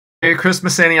Merry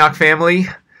Christmas, Antioch family.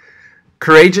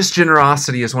 Courageous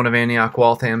generosity is one of Antioch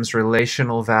Waltham's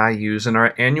relational values, and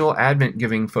our annual Advent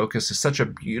giving focus is such a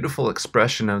beautiful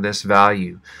expression of this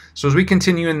value. So as we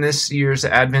continue in this year's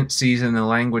Advent season, the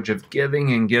language of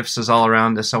giving and gifts is all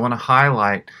around us. I want to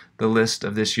highlight the list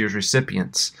of this year's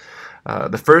recipients.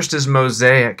 The first is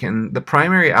Mosaic, and the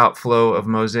primary outflow of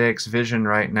Mosaic's vision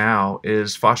right now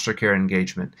is foster care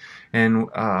engagement. And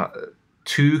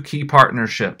two key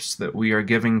partnerships that we are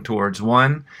giving towards.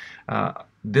 One,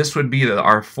 this would be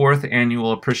our fourth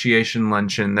annual appreciation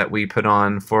luncheon that we put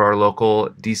on for our local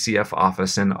DCF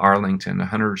office in Arlington,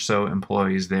 100 or so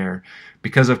employees there.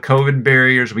 Because of COVID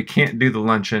barriers, we can't do the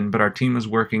luncheon, but our team is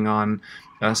working on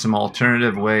some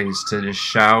alternative ways to just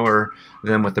shower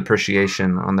them with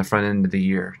appreciation on the front end of the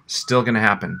year. Still going to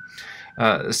happen.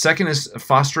 Second is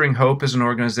Fostering Hope is an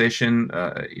organization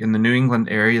in the New England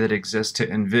area that exists to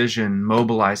envision,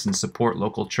 mobilize, and support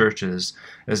local churches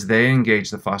as they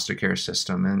engage the foster care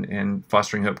system. And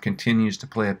Fostering Hope continues to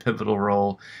play a pivotal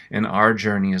role in our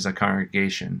journey as a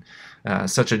congregation.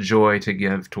 Such a joy to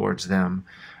give towards them.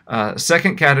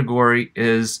 Second category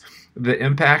is the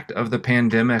impact of the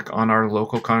pandemic on our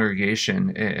local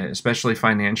congregation, especially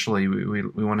financially.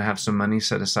 We want to have some money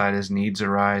set aside as needs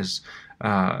arise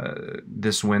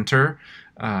this winter.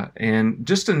 And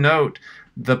just a note,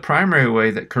 the primary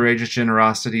way that courageous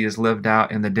generosity is lived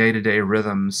out in the day-to-day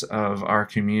rhythms of our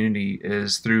community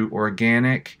is through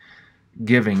organic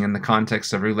giving in the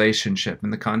context of relationship,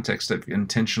 in the context of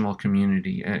intentional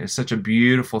community. It's such a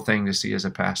beautiful thing to see as a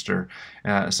pastor,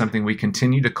 something we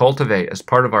continue to cultivate as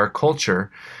part of our culture.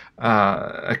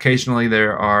 Occasionally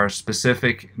there are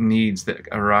specific needs that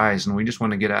arise, and we just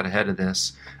want to get out ahead of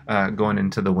this going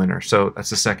into the winter. So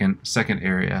that's the second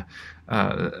area.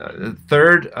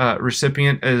 Third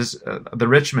recipient is the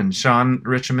Richmond. Sean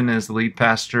Richmond is the lead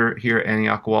pastor here at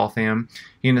Antioch Waltham.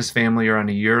 He and his family are on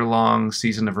a year-long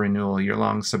season of renewal, a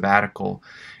year-long sabbatical.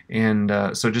 And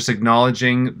so just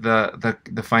acknowledging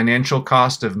the financial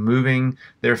cost of moving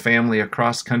their family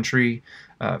across country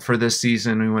for this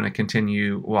season, we want to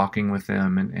continue walking with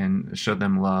them and show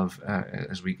them love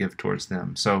as we give towards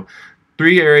them. So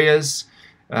 3 areas,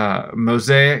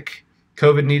 Mosaic,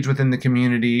 COVID needs within the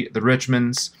community, the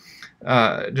Richmonds.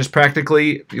 Just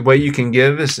practically, the way you can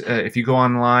give is if you go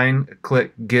online,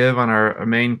 click Give on our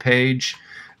main page,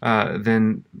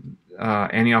 then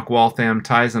Antioch Waltham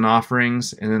tithes and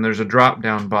offerings, and then there's a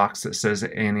drop-down box that says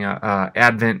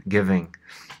Advent Giving.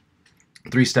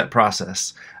 3-step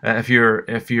process. If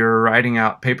you're writing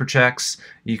out paper checks,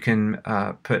 you can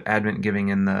put Advent Giving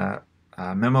in the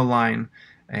memo line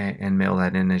and mail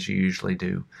that in as you usually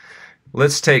do.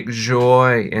 Let's take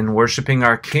joy in worshiping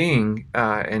our King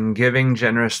and giving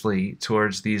generously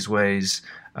towards these ways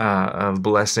of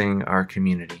blessing our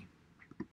community.